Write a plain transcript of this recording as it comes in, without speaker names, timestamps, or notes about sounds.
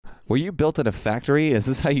Were you built in a factory? Is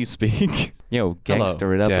this how you speak? Gangster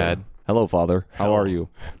Hello, it up. Dad. Hello, Father. How are you?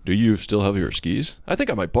 Do you still have your skis? I think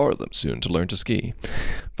I might borrow them soon to learn to ski.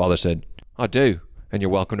 Father said, I do, and you're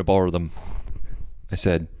welcome to borrow them. I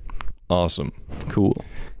said, awesome. Cool.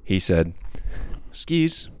 He said,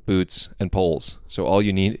 skis, boots, and poles. So all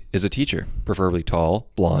you need is a teacher, preferably tall,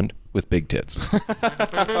 blonde, with big tits.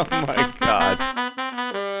 Oh my God.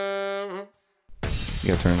 You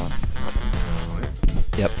gotta turn it on.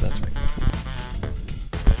 Yep, that's right.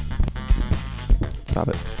 Stop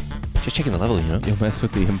it. Just checking the level, You'll mess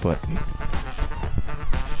with the input.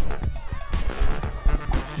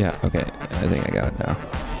 Yeah, okay. I think I got it now.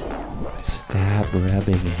 Stop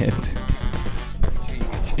rubbing it.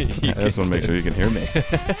 I just want to make sure you can hear me.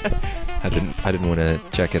 I didn't want to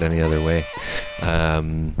check it any other way.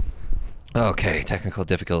 Okay, technical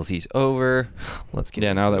difficulties over. Let's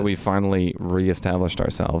get now that we finally reestablished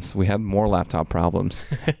ourselves, we had more laptop problems,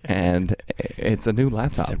 and it's a new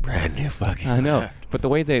laptop. It's a brand new fucking. I know, but the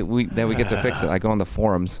way that we get to fix it, I go on the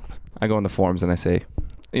forums and I say,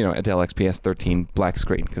 Adele XPS 13 black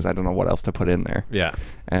screen because I don't know what else to put in there. Yeah.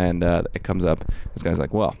 And it comes up. This guy's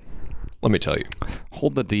like, well, let me tell you.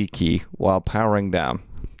 Hold the D key while powering down.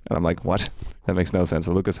 And I'm like, what? That makes no sense.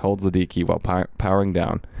 So Lucas holds the D key while powering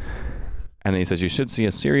down. And then he says, you should see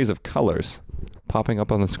a series of colors popping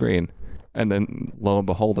up on the screen. And then, lo and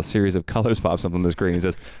behold, a series of colors pops up on the screen. He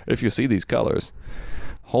says, if you see these colors,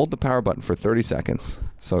 hold the power button for 30 seconds.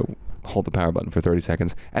 So hold the power button for 30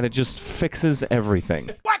 seconds, and it just fixes everything.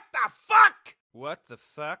 What the fuck? What the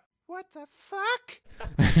fuck? What the fuck?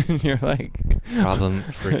 And you're like... Problem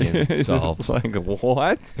freaking it's solved. just like,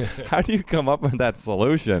 what? How do you come up with that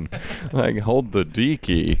solution? Like, hold the D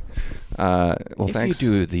key. If thanks. you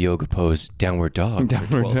do the yoga pose downward dog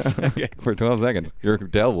for 12 seconds. For 12 seconds, your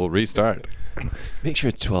Dell will restart. Make sure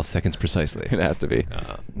it's 12 seconds precisely. It has to be.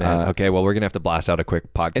 Man. Okay, well, we're going to have to blast out a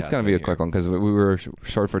quick podcast. It's going to be a quick one because we were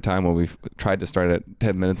short for time when we tried to start it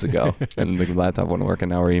 10 minutes ago and the laptop wouldn't work,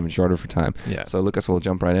 and now we're even shorter for time. Yeah. So, Lucas, we'll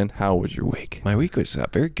jump right in. How was your week? My week was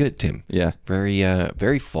very good, Tim. Yeah.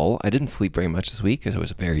 Very full. I didn't sleep very much this week because it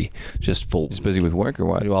was very just full. Just busy with work or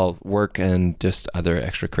what? Well, work and just other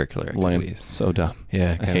extracurricular activities. Lame. So dumb.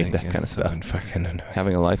 Yeah, I hate that kind of stuff. Fucking annoying.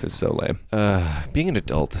 Having a life is so lame. Being an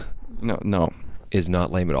adult No. is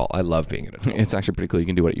not lame at all. I love being an adult. It's actually pretty cool. You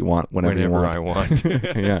can do what you want whenever you want. I want.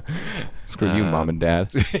 Yeah. Screw you, Mom and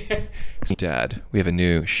Dad. Dad, we have a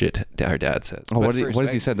new shit. Our dad says. Oh, what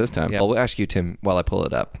has he said this time? Yeah, I'll ask you, Tim, while I pull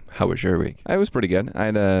it up. How was your week? It was pretty good. I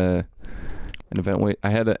had an event. I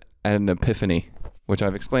had an epiphany, which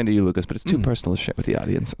I've explained to you, Lucas, but it's too personal to share with the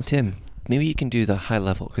audience. Tim, maybe you can do the high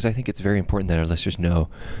level because I think it's very important that our listeners know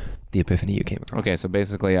the epiphany you came across. Okay, so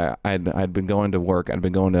basically, I'd been going to work. I'd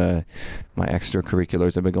been going to my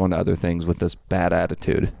extracurriculars. I'd been going to other things with this bad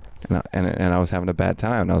attitude, and I was having a bad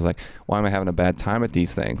time. And I was like, why am I having a bad time at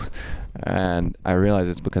these things? And I realized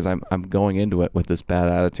it's because I'm going into it with this bad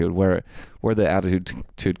attitude. Where the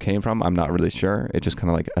attitude came from, I'm not really sure. It just kind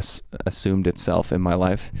of like assumed itself in my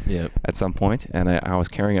life at some point, and I was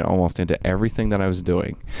carrying it almost into everything that I was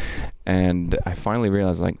doing. And I finally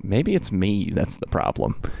realized, like, maybe it's me that's the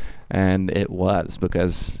problem. And it was,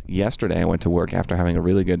 because yesterday I went to work after having a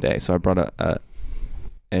really good day. So I brought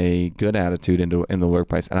a good attitude in the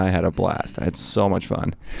workplace, and I had a blast. I had so much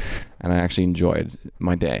fun, and I actually enjoyed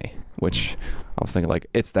my day, which I was thinking, like,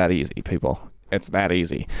 it's that easy, people. It's that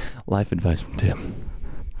easy. Life advice from Tim.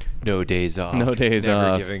 No days off. No days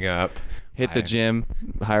Never off. giving up. Hit the gym,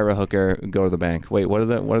 hire a hooker, go to the bank. Wait, what are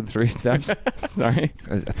the 3 steps? Sorry.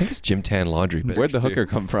 I think it's gym tan laundry. Where'd the hooker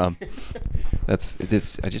come from? That's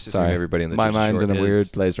this. I just assume Sorry. everybody in the My Jersey mind's Shore in a is-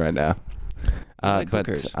 weird place right now. like But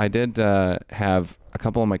hookers. I did have a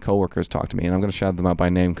couple of my coworkers talk to me, and I'm going to shout them out by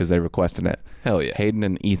name because they requested it. Hell yeah. Hayden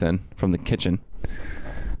and Ethan from the kitchen.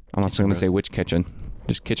 I'm not going to say which kitchen.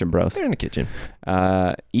 Just Kitchen Bros. They're in the kitchen.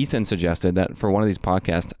 Ethan suggested that for one of these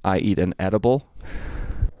podcasts, I eat an edible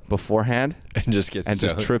beforehand And just get and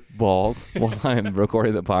stoned. just trip balls while I'm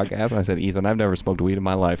recording the podcast. And I said, Ethan, I've never smoked weed in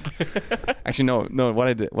my life. Actually, no.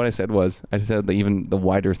 What I said was, I said even the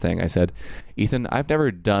wider thing. I said, Ethan, I've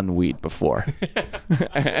never done weed before.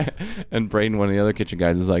 And Braden, one of the other kitchen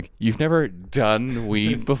guys, is like, you've never done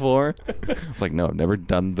weed before? I was like, no, I've never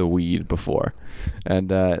done the weed before. And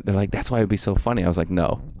they're like, that's why it'd be so funny. I was like,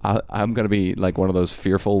 no, I'm gonna be like one of those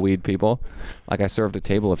fearful weed people. Like, I served a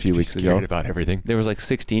table a few weeks ago. Scared about everything. There was like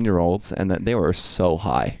 16-year-olds, and they were so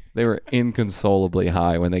high. They were inconsolably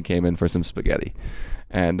high when they came in for some spaghetti.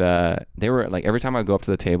 And they were like, every time I go up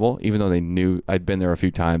to the table, even though they knew I'd been there a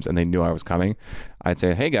few times and they knew I was coming, I'd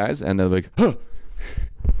say, hey guys, and they're like, huh.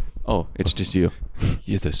 Oh, it's just you.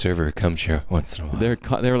 You're the server who comes here once in a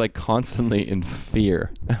while. They're like constantly in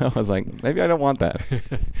fear. I was like, maybe I don't want that.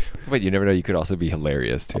 But you never know. You could also be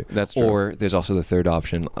hilarious too. That's true. Or there's also the third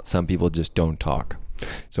option. Some people just don't talk.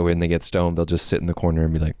 So when they get stoned, they'll just sit in the corner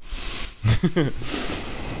and be like,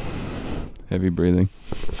 Heavy breathing.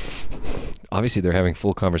 obviously they're having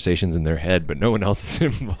full conversations in their head, but no one else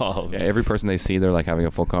is involved. Yeah, every person they see, they're like having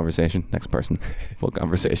a full conversation. Next person, full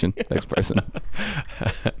conversation. Next person.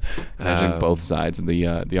 Imagining both sides of the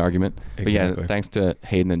argument. But Exactly. yeah, thanks to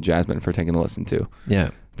Hayden and Jasmine for taking a listen too. Yeah.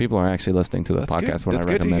 People are actually listening to the podcast when That's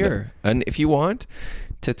I good to recommend hear. And if you want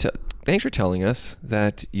to thanks for telling us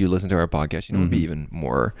that you listen to our podcast. You know, it'd be even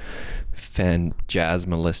more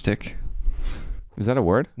Fanjazzmalistic. Is that a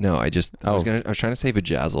word? No, I was trying to say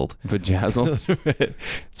vajazzled. Vajazzled?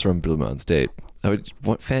 It's from Blue Mountain State. You know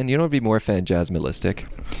what would be more Fanjazzmalistic?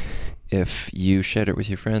 If you shared it with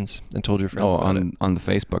your friends and told your friends about it. On the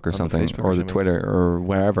Facebook or something, Facebook or or the something. Twitter or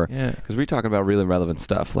wherever. Yeah. Because we're talking about really relevant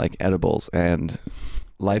stuff like edibles and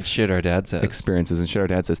life Shit our dad says. experiences and shit our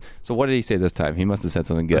dad says. So what did he say this time? He must have said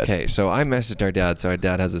something good. Okay, so I messaged our dad. So our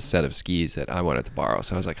dad has a set of skis that I wanted to borrow.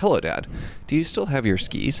 So I was like, "Hello, Dad. Do you still have your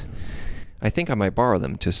skis? I think I might borrow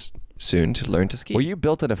them soon to learn to ski." Were you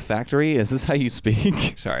built at a factory? Is this how you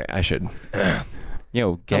speak? Sorry, I should.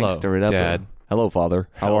 Yo, gangster it up. Dad. Hello, Father.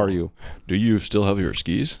 How are you? Do you still have your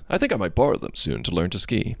skis? I think I might borrow them soon to learn to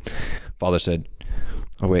ski. Father said,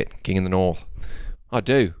 "Oh wait, King in the North. I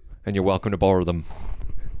do, and you're welcome to borrow them."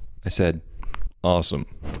 I said, "Awesome."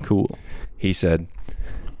 Cool. He said,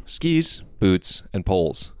 "Skis, boots, and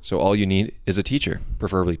poles. So all you need is a teacher,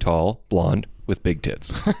 preferably tall, blonde, with big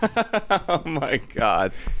tits." Oh my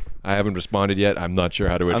God. I haven't responded yet. I'm not sure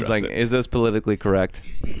how to I address was like, it. is this politically correct?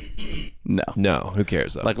 No. No, who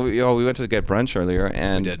cares though? Like we went to get brunch earlier,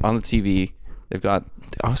 and did. on the TV they've got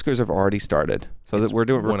the Oscars have already started. So that we're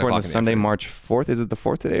 1 recording o'clock this in the Sunday, afternoon. March 4th. Is it the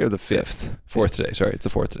 4th today or the 5th? Fourth today. Sorry, it's the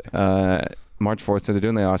fourth today. March 4th. So they're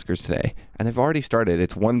doing the Oscars today, and they've already started.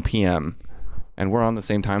 It's 1 p.m. and we're on the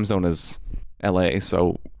same time zone as LA,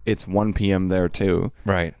 so it's 1 p.m. there too.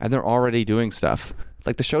 Right. And they're already doing stuff.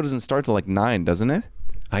 Like the show doesn't start till like 9, doesn't it?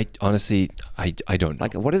 I honestly, I don't know.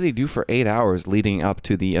 Like, what do they do for 8 hours leading up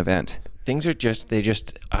to the event? Things are just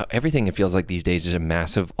everything, it feels like these days is a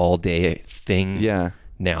massive all day thing. Yeah.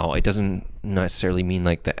 Now it doesn't necessarily mean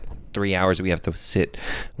like that 3 hours we have to sit,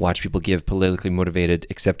 watch people give politically motivated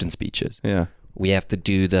acceptance speeches. Yeah. We have to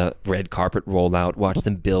do the red carpet rollout, watch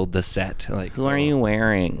them build the set. Like, Who are you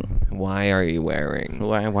wearing? Why are you wearing?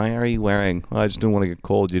 Why are you wearing? Well, I just don't want to get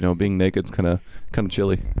cold. You know, being naked's kind of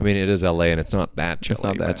chilly. I mean, it is LA and it's not that chilly. It's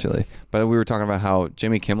not that but- chilly. But we were talking about how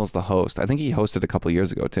Jimmy Kimmel's the host. I think he hosted a couple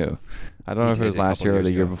years ago too. I don't know if it did was a last couple year or years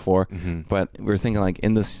the year ago. before. Mhm. But we were thinking like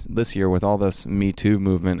in this year with all this Me Too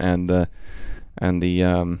movement and the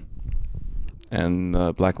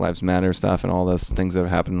Black Lives Matter stuff and all those things that have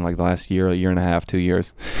happened in like the last year and a half, 2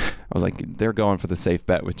 years. I was like, they're going for the safe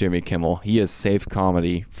bet with Jimmy Kimmel. He is safe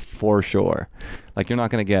comedy for sure. Like, you're not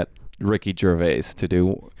going to get Ricky Gervais to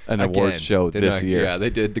do an awards show this year. Yeah, they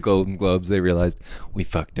did the Golden Globes. They realized we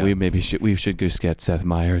fucked up. We should just get Seth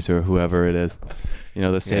Meyers or whoever it is. You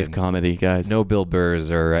know, the safe Yeah. comedy guys. No Bill Burrs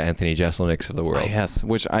or Anthony Jeselnik's of the world. Yes,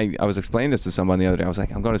 which I was explaining this to someone the other day. I was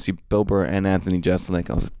like, I'm going to see Bill Burr and Anthony Jeselnik.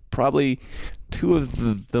 I was probably two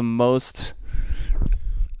of the most,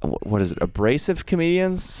 what is it, abrasive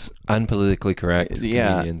comedians? Unpolitically correct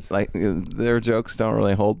Yeah, comedians. like their jokes don't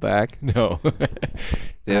really hold back. No.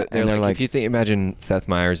 they're they're like, like- if you imagine Seth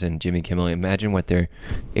Meyers and Jimmy Kimmel, imagine what their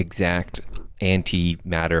exact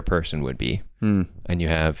anti-matter person would be. Hmm. And you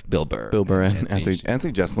have Bill Burr. Bill Burr and Anthony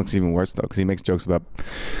Jeselnik's even worse though, because he makes jokes about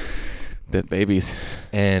dead babies.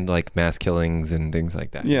 And like mass killings and things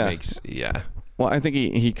like that. Yeah. Yeah. Well, I think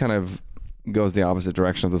he kind of goes the opposite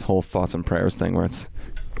direction of this whole thoughts and prayers thing, where it's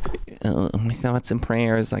my thoughts and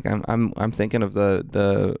prayers. Like I'm thinking of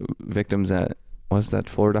the victims at, was that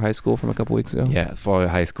Florida high school from a couple weeks ago? Yeah, Florida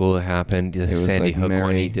high school it was Sandy like Hook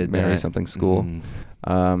one, he did Mary that. something school.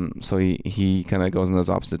 Mhm. So he kind of goes in this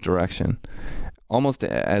opposite direction, almost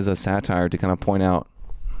as a satire to kind of point out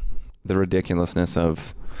the ridiculousness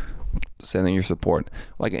of sending your support.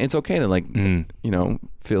 Like, it's okay to you know,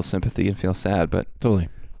 feel sympathy and feel sad, but Totally.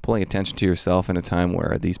 pulling attention to yourself in a time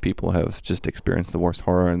where these people have just experienced the worst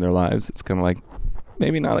horror in their lives, it's kind of like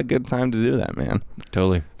maybe not a good time to do that, man.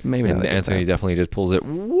 Totally. Maybe not And a good Anthony time. definitely just pulls it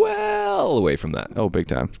well away from that. Oh, big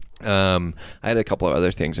time. I had a couple of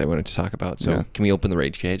other things I wanted to talk about. So Yeah. can we open the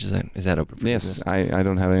rage cage? Is that open for Yes, business? I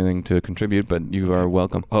don't have anything to contribute, but you are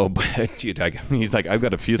welcome. Oh, but dude, He's like, I've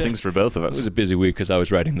got a few things for both of it was us. a busy week because I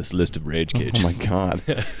was writing this list of rage Oh cages. my God.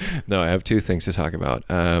 No, I have two things to talk about.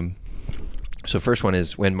 So first one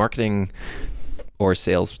is when marketing or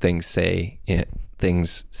sales things say and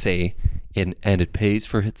it pays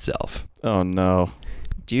for itself. Oh no.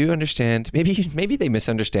 Do you understand? Maybe they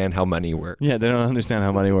misunderstand how money works. Yeah, they don't understand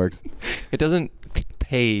how money works. It doesn't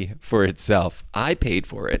pay for itself. I paid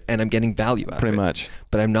for it and I'm getting value out of it. Pretty much.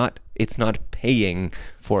 But it's not paying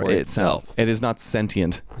for itself. It is not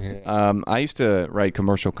sentient. Yeah. I used to write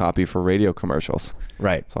commercial copy for radio commercials.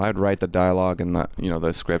 Right. So I'd write the dialogue and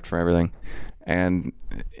the script for everything. And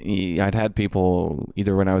I'd had people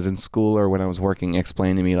either when I was in school or when I was working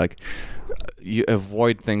explain to me like, you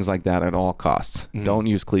avoid things like that at all costs. Mm-hmm. Don't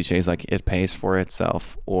use cliches like it pays for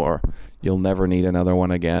itself or you'll never need another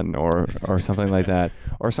one again or something like that,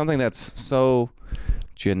 or something that's so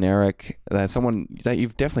generic that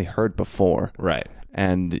you've definitely heard before. Right.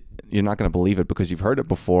 And you're not going to believe it because you've heard it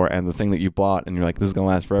before, and the thing that you bought and you're like, this is going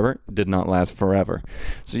to last forever, did not last forever.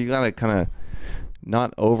 So you got to kind of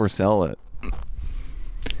not oversell it.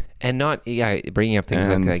 And not, bringing up things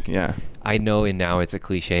like yeah. I know and now it's a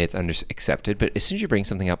cliche, it's accepted, but as soon as you bring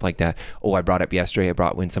something up like that, I brought up yesterday,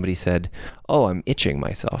 when somebody said, I'm itching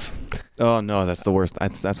myself. Oh no, that's the worst.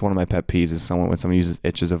 That's one of my pet peeves is when someone uses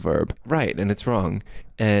itch as a verb. Right, and it's wrong.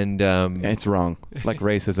 And it's wrong. Like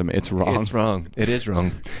racism, it's wrong. It's wrong. It is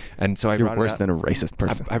wrong. And so You're worse than a racist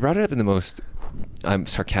person. I brought it up in the most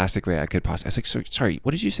sarcastic way I could possibly. I was like, sorry,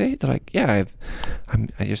 what did you say? They're like, yeah,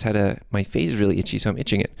 I just had my face is really itchy, so I'm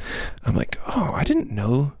itching it. I'm like, I didn't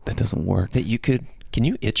know that doesn't work. That can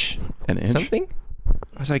you itch an itch? Something?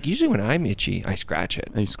 I was like, usually when I'm itchy, I scratch it.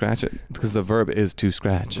 And you scratch it because the verb is to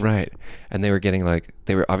scratch. Right. And they were getting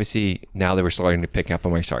they were obviously, now they were starting to pick up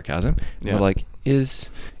on my sarcasm. Yeah. They're like,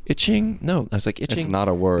 is itching? No. I was like, itching. It's not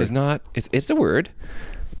a word. It's not, it's a word.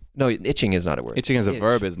 No, itching is not a word. Itching as a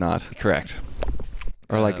verb is not. Correct.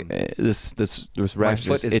 Or like this rash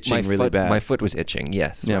is itching really bad. My foot was itching,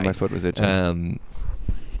 yes. Yeah, right. my foot was itching.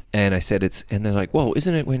 And I said and they're like, whoa,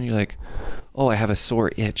 isn't it when you're like, I have a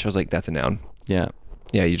sore itch? I was like, that's a noun. Yeah.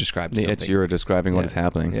 Yeah, you described the something. itch, you're describing what is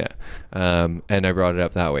happening. Yeah. And I brought it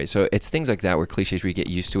up that way. So it's things like that where cliches, where you get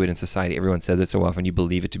used to it in society. Everyone says it so often, you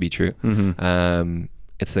believe it to be true. Mm-hmm.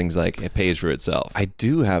 It's things like it pays for itself. I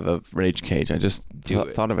do have a rage cage. I just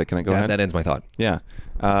thought of it. Can I go ahead? That ends my thought. Yeah.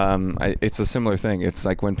 It's a similar thing. It's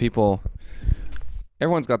like when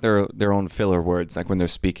everyone's got their own filler words, like when they're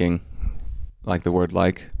speaking, like the word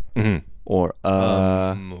like, mm-hmm. or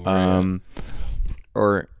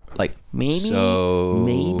or like maybe,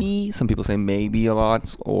 maybe. Some people say maybe a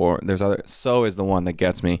lot, or there's other. So is the one that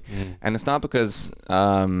gets me, and it's not because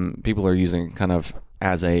people are using it kind of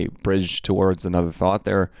as a bridge towards another thought.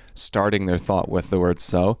 They're starting their thought with the word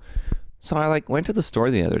so. So I went to the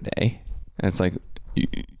store the other day, and it's like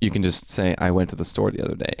you can just say I went to the store the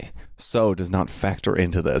other day. So does not factor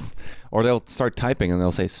into this, or they'll start typing and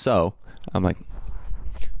they'll say so. I'm like. ...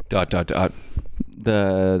 That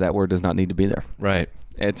word does not need to be there. Right.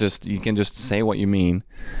 You can just say what you mean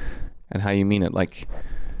and how you mean it. Like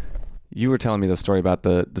you were telling me the story about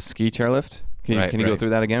the ski chairlift. Can you go through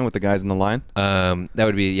that again with the guys in the line? That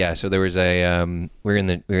would be, yeah. So there was we were in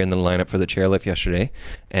the lineup for the chairlift yesterday,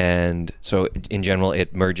 and so in general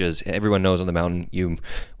it merges. Everyone knows on the mountain,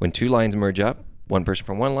 when two lines merge up, one person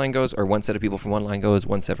from one line goes, or one set of people from one line goes,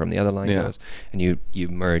 one set from the other line goes, and you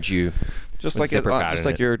merge. Just like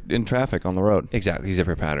you're in traffic on the road. Exactly,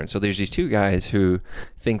 zipper pattern. So there's these two guys who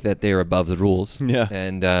think that they're above the rules. Yeah.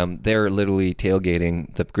 And they're literally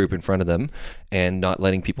tailgating the group in front of them and not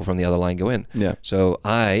letting people from the other line go in. Yeah. So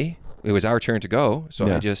it was our turn to go.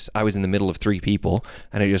 So I was in the middle of three people,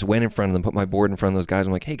 and I just went in front of them, put my board in front of those guys.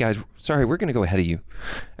 I'm like, hey guys, sorry, we're going to go ahead of you.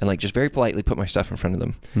 And just very politely put my stuff in front of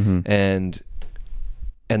them. Mm-hmm.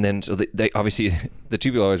 And then, so they obviously, the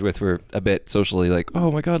two people I was with were a bit socially like,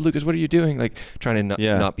 oh my God, Lucas, what are you doing? Trying to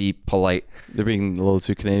not be polite. They're being a little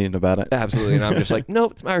too Canadian about it. Absolutely. And I'm just like,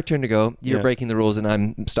 nope, it's our turn to go. You're breaking the rules and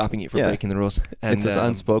I'm stopping you from breaking the rules. And it's this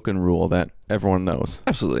unspoken rule that everyone knows.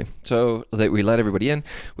 Absolutely. So we let everybody in.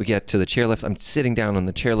 We get to the chairlift. I'm sitting down on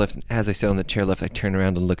the chairlift. And as I sit on the chairlift, I turn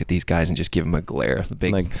around and look at these guys and just give them a glare.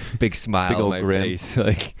 The big smile big old on my grin.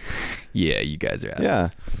 face. Yeah, you guys are assholes. Yeah.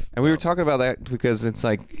 And we were talking about that because it's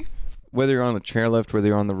like, whether you're on a chairlift, whether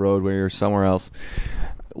you're on the road, whether you're somewhere else,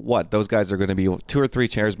 those guys are going to be 2 or 3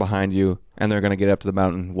 chairs behind you, and they're going to get up to the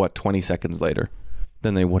mountain, 20 seconds later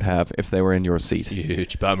than they would have if they were in your seat.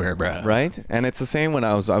 Huge bummer, bro. Right? And it's the same when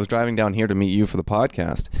I was driving down here to meet you for the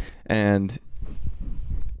podcast, and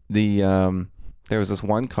there was this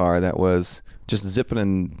one car that was just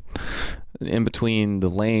zipping in between the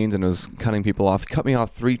lanes, and it was cutting people off. He cut me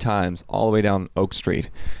off 3 times all the way down Oak Street.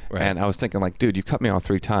 Right. And I was thinking dude, you cut me off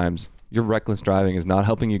 3 times. your reckless driving is not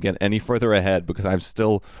helping you get any further ahead because I'm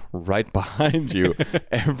still right behind you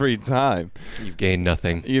every time. You've gained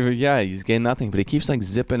nothing. He's gained nothing, but he keeps like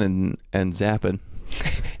zipping and zapping.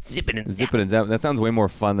 Zipping and Zapping. That sounds way more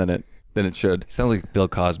fun than it should. Sounds like Bill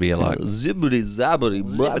Cosby a lot. Zippity zappity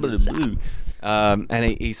blabbity. And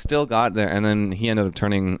he still got there, and then he ended up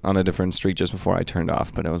turning on a different street just before I turned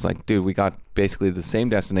off. But it was like, dude, we got basically the same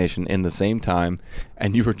destination in the same time,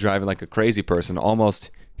 and you were driving like a crazy person,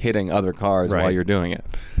 almost hitting other cars while you're doing it.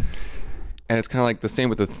 And it's kind of like the same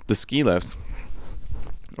with the ski lift,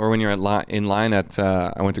 or when you're in line at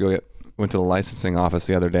I went to the licensing office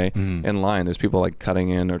the other day. In line, there's people like cutting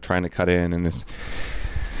in or trying to cut in, and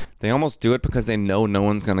they almost do it because they know no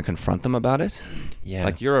one's going to confront them about it. Yeah.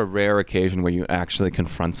 Like, you're a rare occasion where you actually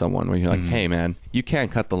confront someone, where you're like, hey, man, you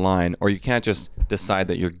can't cut the line, or you can't just decide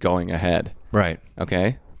that you're going ahead. Right.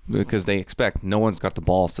 Okay? Because they expect no one's got the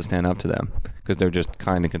balls to stand up to them, because they're just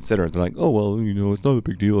kind of considerate. They're like, oh, well, it's not a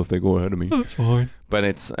big deal if they go ahead of me. That's fine. But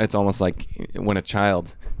it's almost like when a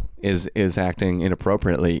child is acting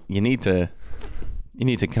inappropriately, you need to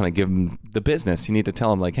kind of give them the business. You need to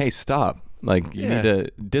tell them, like, hey, stop. Like, you need to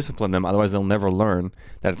discipline them, otherwise they'll never learn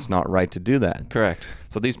that it's not right to do that. Correct.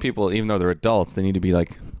 So these people, even though they're adults, they need to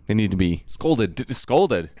be Scolded.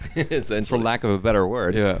 Scolded, Essentially. for lack of a better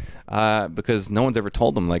word. Yeah. Because no one's ever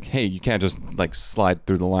told them, like, hey, you can't just like slide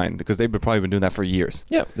through the line, because they've probably been doing that for years.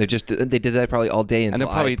 Yeah. They did that probably all day until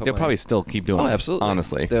And they'll probably still keep doing it. Oh, absolutely.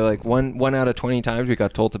 Honestly. They're like one out of 20 times we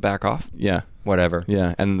got told to back off. Yeah. Whatever.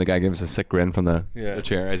 Yeah. And the guy gave us a sick grin from the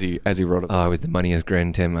chair as he wrote it. Oh, it was the moneyest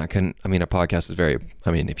grin, Tim. A podcast is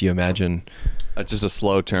if you imagine. Just a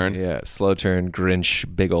slow turn. Yeah, slow turn, Grinch,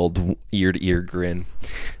 big old ear-to-ear grin.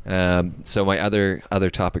 So my other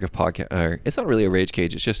topic of podcast, it's not really a rage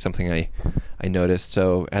cage, it's just something I noticed.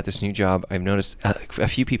 So at this new job, I've noticed a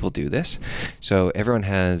few people do this. So everyone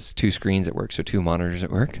has 2 screens at work, so 2 monitors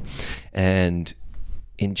at work. And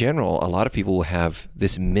in general, a lot of people will have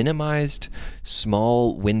this minimized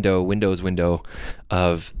small Windows window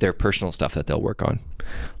of their personal stuff that they'll work on.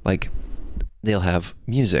 Like, they'll have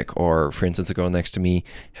music, or for instance, the girl next to me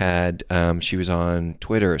had, she was on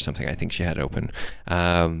Twitter or something, I think she had open.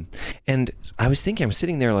 And I was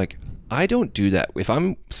sitting there like, I don't do that. If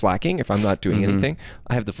I'm slacking, if I'm not doing anything,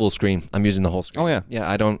 I have the full screen. I'm using the whole screen. Oh, yeah.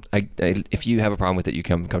 Yeah, if you have a problem with it, you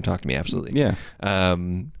come talk to me, absolutely. Yeah.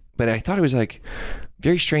 But I thought it was like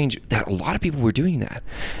very strange that a lot of people were doing that.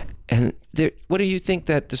 And what do you think,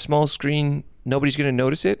 that the small screen, nobody's going to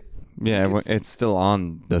notice it? Yeah, it's still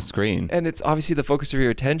on the screen. And it's obviously the focus of your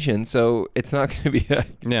attention, so it's not going to be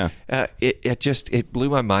it blew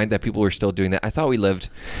my mind that people were still doing that. I thought we lived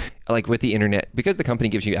like with the internet, because the company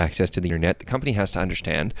gives you access to the internet, the company has to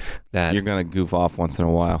understand that you're going to goof off once in a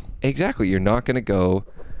while. Exactly. You're not going to go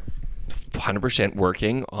 100%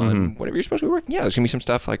 working on whatever you're supposed to be working. Yeah, there's going to be some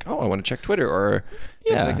stuff like, oh, I want to check Twitter or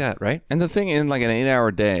things like that, right? And the thing, in like an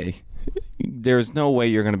 8-hour day, there's no way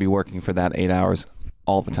you're going to be working for that 8 hours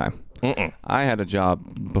all the time. I had a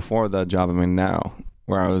job before the job I'm in now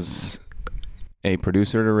where I was a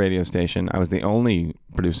producer at a radio station. I was the only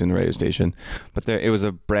producer in the radio station, but it was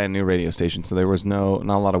a brand new radio station, so there was not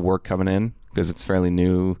a lot of work coming in because it's fairly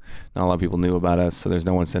new. Not a lot of people knew about us, so there's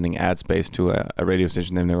no one sending ad space to a radio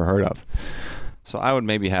station they've never heard of. So I would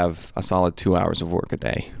maybe have a solid 2 hours of work a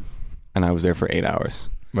day, and I was there for 8 hours.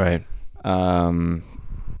 Right.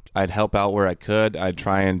 I'd help out where I could. I'd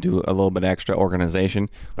try and do a little bit extra organization.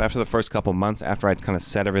 But after the first couple months, after I'd kind of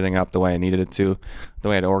set everything up the way I needed it to, the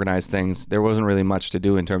way I'd organized things, there wasn't really much to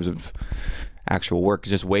do in terms of actual work,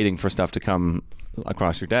 just waiting for stuff to come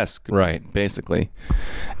across your desk, right? Basically.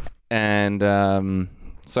 And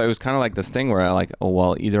so it was kind of like this thing where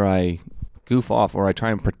either I goof off or I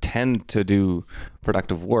try and pretend to do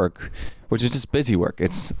productive work, which is just busy work.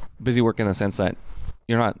 It's busy work in the sense that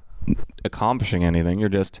you're not accomplishing anything, you're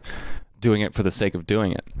just doing it for the sake of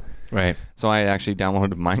doing it. Right. So I actually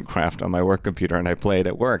downloaded Minecraft on my work computer and I played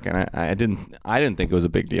at work, and I didn't think it was a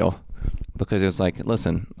big deal, because it was like,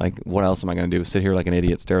 listen, like, what else am I going to do? Sit here like an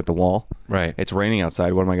idiot, stare at the wall? Right. It's raining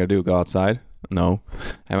outside. What am I going to do? Go outside? No.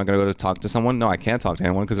 Am I going to go to talk to someone? No, I can't talk to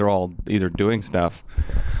anyone because they're all either doing stuff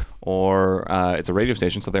or it's a radio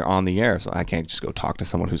station, so they're on the air, so I can't just go talk to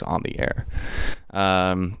someone who's on the air.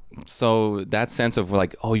 So that sense of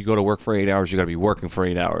like, oh, you go to work for 8 hours, you got to be working for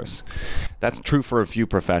 8 hours. That's true for a few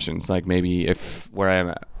professions. Like maybe if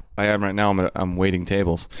where I am right now, I'm waiting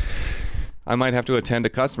tables. I might have to attend to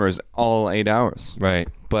customers all 8 hours. Right.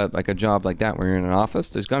 But like a job like that where you're in an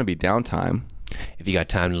office, there's going to be downtime. If you got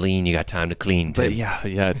time to lean, you got time to clean, Tim. But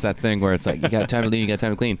yeah, it's that thing where it's like, you got time to lean, you got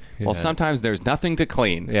time to clean. Well, sometimes there's nothing to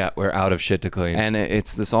clean. Yeah, we're out of shit to clean. And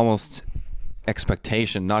it's this almost,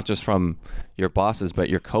 expectation, not just from your bosses, but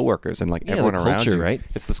your coworkers and like everyone the around culture, you. right?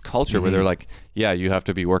 It's this culture where they're like, yeah, you have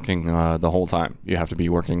to be working the whole time. You have to be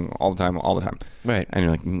working all the time. Right. And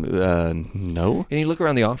you're like, no. And you look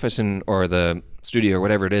around the office or the studio or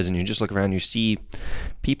whatever it is, and you just look around, you see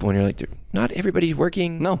people, and you're like, not everybody's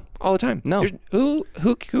working all the time. No. Who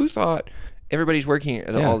thought everybody's working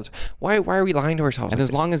at all the time? Why are we lying to ourselves? And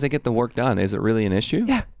as long as they get the work done, is it really an issue?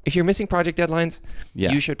 Yeah. If you're missing project deadlines,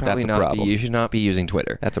 you should probably not be. You should not be using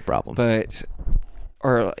Twitter. That's a problem. But,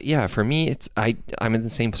 for me, I'm in the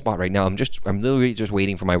same spot right now. I'm literally just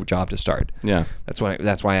waiting for my job to start. Yeah. That's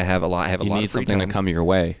why I have a lot. You lot need of free something to times. come your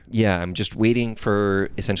way. Yeah, I'm just waiting for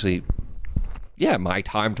essentially, my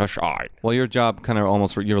time to shine. Well, your job kind of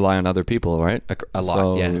almost you rely on other people, right? A lot.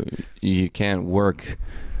 So yeah. You can't work.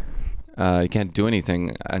 You can't do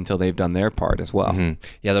anything until they've done their part as well. Mm-hmm.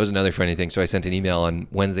 Yeah, that was another funny thing. So I sent an email on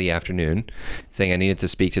Wednesday afternoon saying I needed to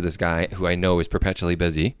speak to this guy who I know is perpetually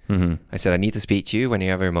busy. Mm-hmm. I said, I need to speak to you. When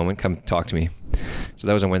you have a moment, come talk to me. So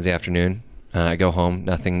that was on Wednesday afternoon. I go home,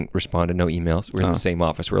 nothing responded, no emails. We're in the same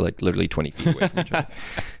office. We're like literally 20 feet away from each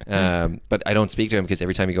other. But I don't speak to him because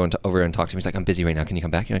every time you go over and talk to him, he's like, I'm busy right now. Can you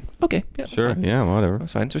come back? You're like, okay, yeah, Sure. fine. Yeah, whatever.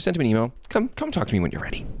 That's fine. So I sent him an email. Come talk to me when you're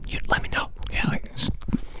ready. You let me know. Yeah, like,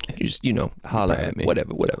 Just holla at me.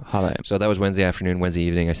 Whatever. Holla at me. So that was Wednesday afternoon. Wednesday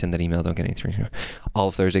evening, I send that email. Don't get anything. All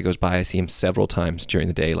of Thursday goes by. I see him several times during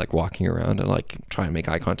the day, like walking around and like trying to make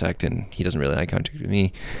eye contact, and he doesn't really eye contact with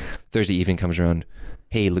me. Thursday evening comes around.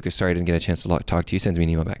 Hey, Lucas, sorry I didn't get a chance to talk to you. Sends me an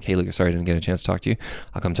email back. Hey, Lucas, sorry I didn't get a chance to talk to you.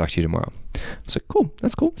 I'll come talk to you tomorrow. I was like, cool.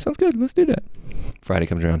 That's cool. Sounds good. Let's do that. Friday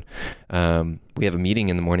comes around. We have a meeting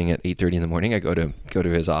in the morning at 8:30 in the morning. I go to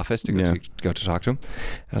his office to go to talk to him.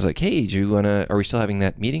 And I was like, hey, are we still having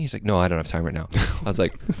that meeting? He's like, no, I don't have time right now. I was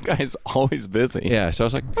like, this guy's always busy. yeah. So I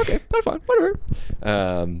was like, okay, that's fine. Whatever.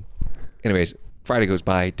 Anyways, Friday goes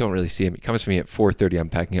by, don't really see him. He comes to me at 4:30. I'm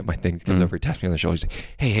packing up my things. He comes over, he taps me on the shoulder. He's like,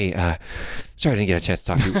 hey, sorry I didn't get a chance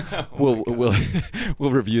to talk to you.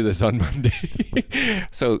 We'll review this on Monday.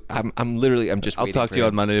 So I'm just. I'll talk to you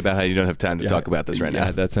on Monday about how you don't have time to talk about this right now.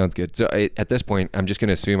 Yeah, that sounds good. So at this point, I'm just going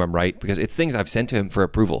to assume I'm right because it's things I've sent to him for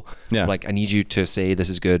approval. Yeah. Like, I need you to say this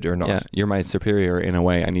is good or not. Yeah, you're my superior in a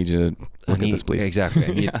way. I need you to look at this, please.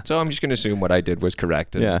 Exactly. So I'm just going to assume what I did was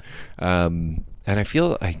correct. And, and I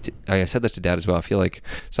feel, I said this to Dad as well, I feel like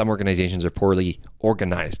some organizations are poorly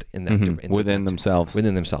organized in that within themselves,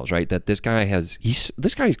 right? That this guy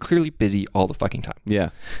is clearly busy all the fucking time. Yeah.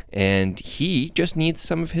 And he just needs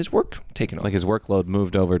some of his work taken off. Like his workload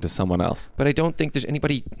moved over to someone else. But I don't think there's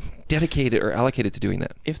anybody dedicated or allocated to doing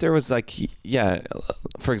that. If there was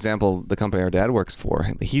for example, the company our dad works for,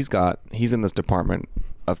 he's in this department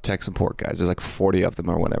of tech support guys. There's like 40 of them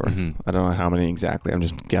or whatever. I don't know how many exactly. I'm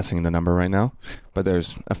just guessing the number right now. But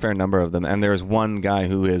there's a fair number of them. And there's one guy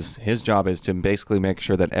his job is to basically make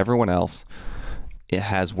sure that everyone else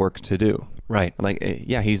has work to do. Right. Like,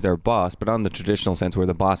 yeah, he's their boss, but on the traditional sense where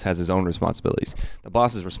the boss has his own responsibilities. The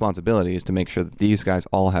boss's responsibility is to make sure that these guys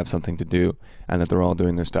all have something to do and that they're all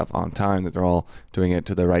doing their stuff on time, that they're all doing it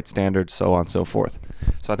to the right standards, so on and so forth.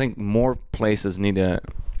 So I think more places need a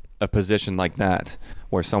position like that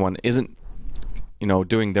where someone isn't,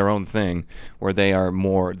 doing their own thing, where they are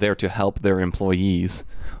more there to help their employees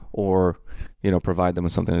or, provide them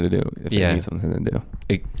with something to do if they need something to do.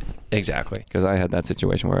 Exactly. Because I had that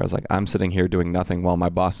situation where I was like, I'm sitting here doing nothing while my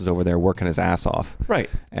boss is over there working his ass off. Right.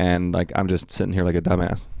 And like, I'm just sitting here like a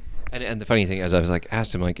dumbass. And the funny thing is, I was like,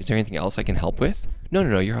 asked him, like, is there anything else I can help with?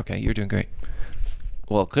 No, you're okay. You're doing great.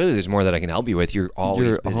 Well, clearly there's more that I can help you with. You're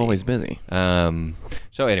always busy.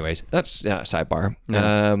 So anyways, that's sidebar.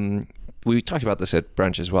 Yeah. We talked about this at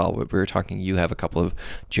brunch as well. We were talking, you have a couple of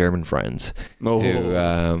German friends who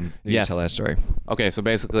yes. Tell that story. Okay, so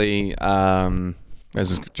basically, there's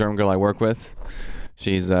this German girl I work with.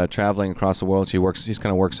 She's traveling across the world. She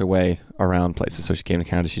kind of works her way around places. So she came to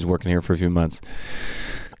Canada. She's working here for a few months,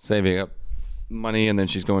 saving up money, and then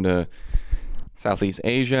she's going to Southeast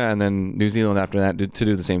Asia and then New Zealand after that to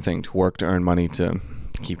do the same thing, to work, to earn money, to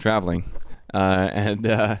keep traveling.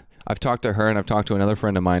 I've talked to her, and I've talked to another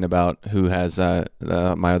friend of mine who has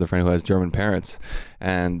my other friend who has German parents,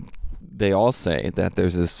 and they all say that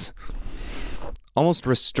there's this almost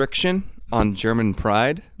restriction on German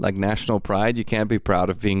pride, like national pride. You can't be proud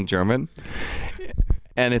of being German,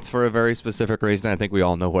 and it's for a very specific reason. I think we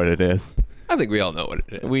all know what it is. I think we all know what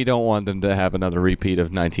it is. We don't want them to have another repeat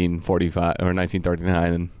of 1945 or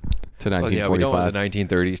 1939 and to 1945. Yeah, we don't want the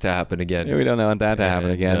 1930s to happen again. Yeah, we don't want that to happen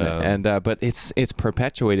again. But it's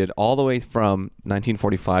perpetuated all the way from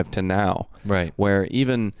 1945 to now. Right. Where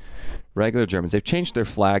even regular Germans, they've changed their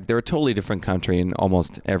flag. They're a totally different country in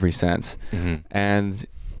almost every sense. Mm-hmm. And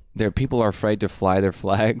people are afraid to fly their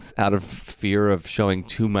flags out of fear of showing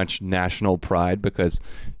too much national pride, because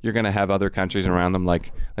you're going to have other countries around them,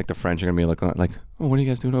 like the French are going to be looking like, oh, what are you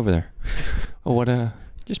guys doing over there? Oh, what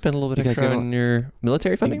You spend a little bit You guys extra getting- on your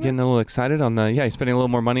military funding? getting a little excited on you're spending a little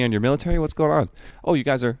more money on your military? What's going on? Oh, you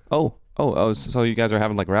guys are, so you guys are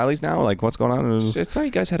having like rallies now? Like, what's going on? I saw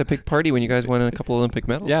you guys had a big party when you guys won a couple Olympic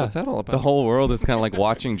medals. Yeah. What's that all about? The whole world is kind of like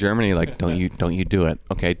watching Germany, like, don't you do it.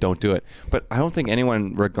 Okay, don't do it. But I don't think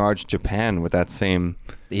anyone regards Japan with that same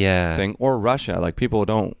thing, or Russia. Like, people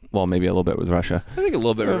don't, well, maybe a little bit with Russia. I think a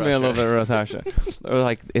little bit of Maybe Russia. a little bit with Russia. Or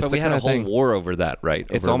like, it's But we the had kind a of whole thing, war over that, right?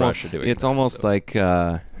 it's Over almost, Russia doing it's that, almost so. like,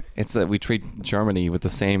 it's that we treat Germany with the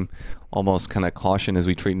same almost kind of caution as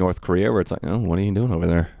we treat North Korea, where it's like, oh, what are you doing over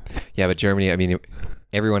there? Yeah, but Germany, I mean,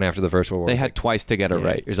 everyone after the First World War They was had like, twice to get it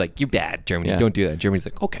right. It was like, you're bad, Germany. Yeah. Don't do that. Germany's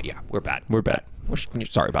like, okay, yeah, we're bad. We're bad. We're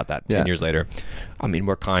sorry about that. Yeah. 10 years later, I mean,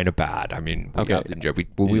 we're kind of bad. I mean, we Okay. have to-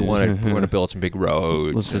 we want to build some big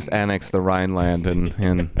roads. Let's just annex the Rhineland and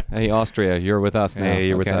hey, Austria, you're with us now. Hey,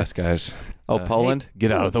 you're with okay? us, guys. Oh, Poland,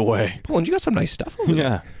 get out of the way. Hey, Poland, you got some nice stuff over there.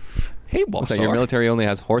 Yeah. Hey, boss. So your military only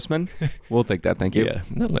has horsemen? We'll take that, thank you. Yeah,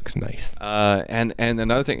 that looks nice. And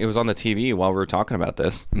another thing, it was on the TV while we were talking about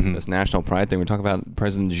this national pride thing. We're talking about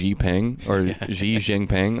President Xi Jinping or Xi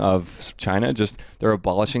Jinping of China. Just they're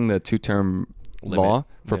abolishing the two-term law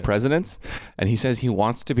for presidents, and he says he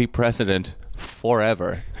wants to be president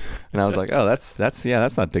forever. And I was like, oh, that's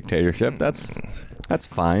not dictatorship. That's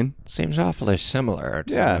fine. Seems awfully similar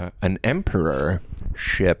to an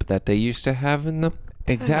emperorship that they used to have in the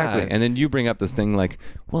Exactly. past. And then you bring up this thing like,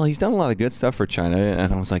 well, he's done a lot of good stuff for China.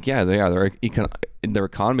 And I was like, yeah, they are. Their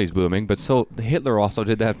economy's booming. But so Hitler also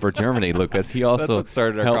did that for Germany, Lucas. He also what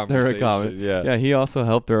started our helped their conversation, economy. yeah. He also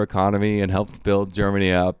helped their economy and helped build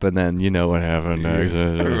Germany up. And then you know what happened next.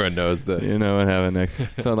 Everyone knows that. You know what happened next.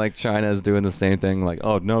 So like China's doing the same thing, like,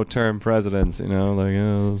 oh, no term presidents, like, oh,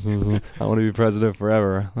 I want to be president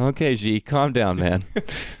forever. Okay, Xi, calm down, man.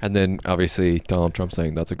 And then obviously Donald Trump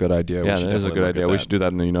saying that's a good idea. Yeah, that is a good idea. We should do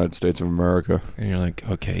that in the United States of America. And you're like,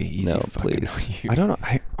 okay, easy. No, fucking please. you. I don't know.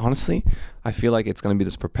 Honestly, I feel like it's going to be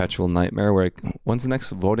this perpetual nightmare where when's the next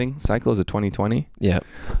voting cycle? Is it 2020? Yeah.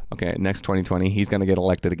 Okay, next 2020, he's going to get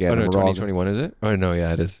elected again. Oh no, and we're all- 2021 is it? Oh no,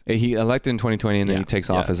 yeah, it is. He elected in 2020 and then he takes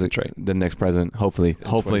off as that's right. the next president. Hopefully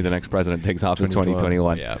the next president takes off as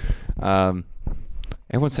 2021. Yeah.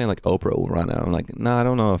 Everyone's saying like Oprah will run. I'm like, no, I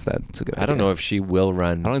don't know if that's a good idea. I don't know if she will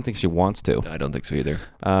run. I don't think she wants to. I don't think so either.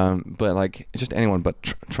 But like just anyone but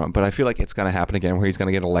Trump. But I feel like it's going to happen again where he's going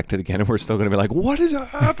to get elected again and we're still going to be like, what is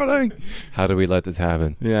happening? How do we let this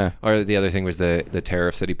happen? Yeah. Or the other thing was the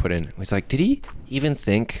tariffs that he put in. It was like, did he even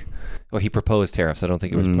think? Well, he proposed tariffs. I don't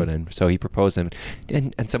think it was put in. So he proposed them.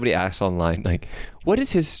 And somebody asked online, like, what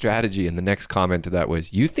is his strategy? And the next comment to that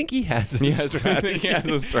was, you think he has a strategy? He has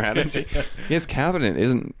a strategy. His cabinet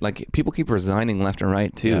isn't like people keep resigning left and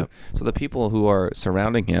right too. Yeah. So the people who are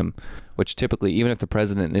surrounding him, which typically, even if the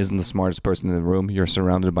president isn't the smartest person in the room, you're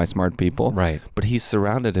surrounded by smart people. Right. But he's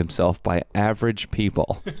surrounded himself by average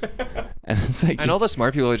people. And it's like, And all the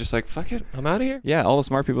smart people are just like, fuck it, I'm out of here. yeah, all the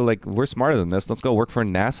smart people are like, we're smarter than this. Let's go work for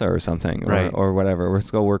NASA or something, Right. or whatever.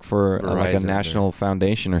 Let's go work for like a Verizon, national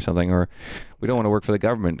foundation or something, or we don't want to work for the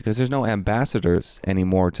government because there's no ambassadors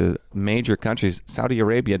anymore to major countries. Saudi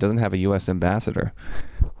Arabia doesn't have a U.S. ambassador.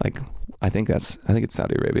 Like, I think it's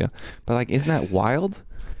Saudi Arabia, but like, isn't that wild?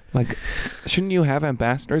 Like, shouldn't you have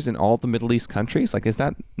ambassadors in all the Middle East countries? Like, is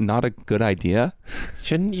that not a good idea?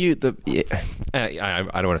 Shouldn't you? I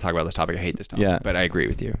don't want to talk about this topic. I hate this topic. Yeah. But I agree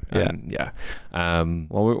with you. Yeah. Yeah.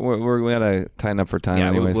 Well, we gotta tighten up for time, Yeah,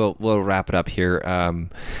 anyways. we'll wrap it up here.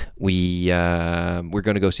 We're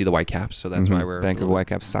going to go see the Whitecaps, so that's why we're Vancouver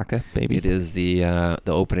Whitecaps soccer, baby. It is the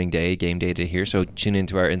opening day, game day to here. So tune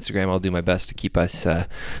into our Instagram. I'll do my best to keep us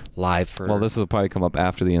live for. Well, this will probably come up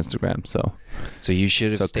after the Instagram, so you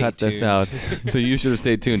should have stayed cut tuned. this out. So you should have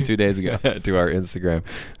stayed tuned 2 days ago. to our Instagram.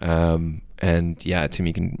 And yeah, Tim,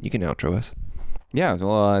 you can outro us. Yeah,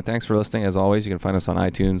 well, thanks for listening. As always, you can find us on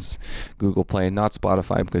iTunes, Google Play, not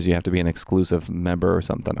Spotify, because you have to be an exclusive member or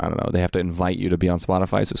something. I don't know. They have to invite you to be on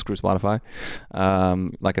Spotify, so screw Spotify.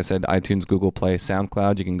 Like I said, iTunes, Google Play,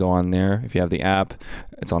 SoundCloud. You can go on there. If you have the app,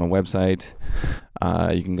 it's on a website.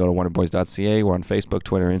 You can go to wonderboys.ca. We're on Facebook,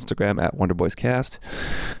 Twitter, Instagram at WonderboysCast.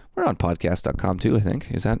 We're on podcast.com too, I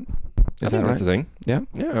think. Is that I think right? that's a thing. Yeah?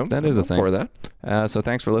 Yeah, That is a thing. For that. So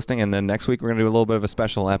thanks for listening. And then next week, we're going to do a little bit of a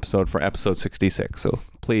special episode for episode 66. So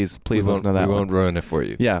please listen to that We one. won't ruin it for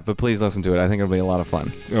you. Yeah, but please listen to it. I think it'll be a lot of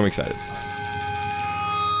fun. I'm excited. You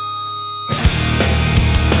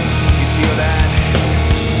feel that?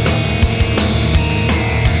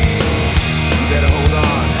 You better hold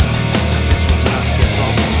on. This one's about to get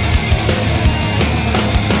bumpy.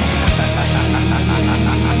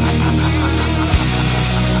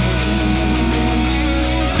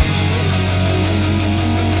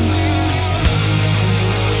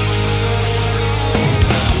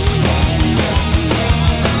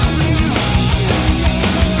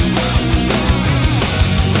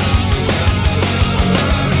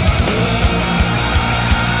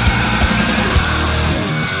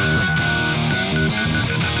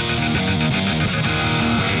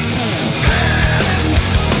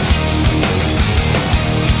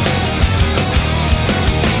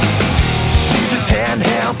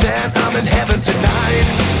 and I'm in heaven tonight.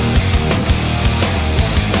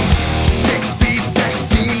 6-beat sex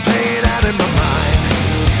scene playing out in my mind.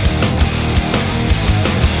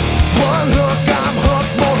 One look, I'm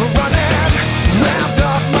hooked, more to running. Revved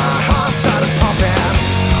up, my heart started pumping.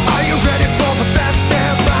 Are you ready for the best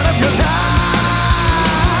damn ride of your life?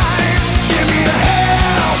 Give me a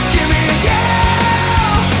hell, give me a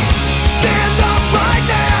yeah. Stand up right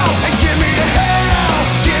now and give me a hell,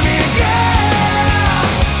 give me a yeah.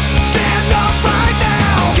 Stand up right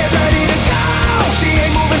now, get ready to go. She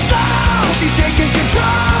ain't moving slow, she's taking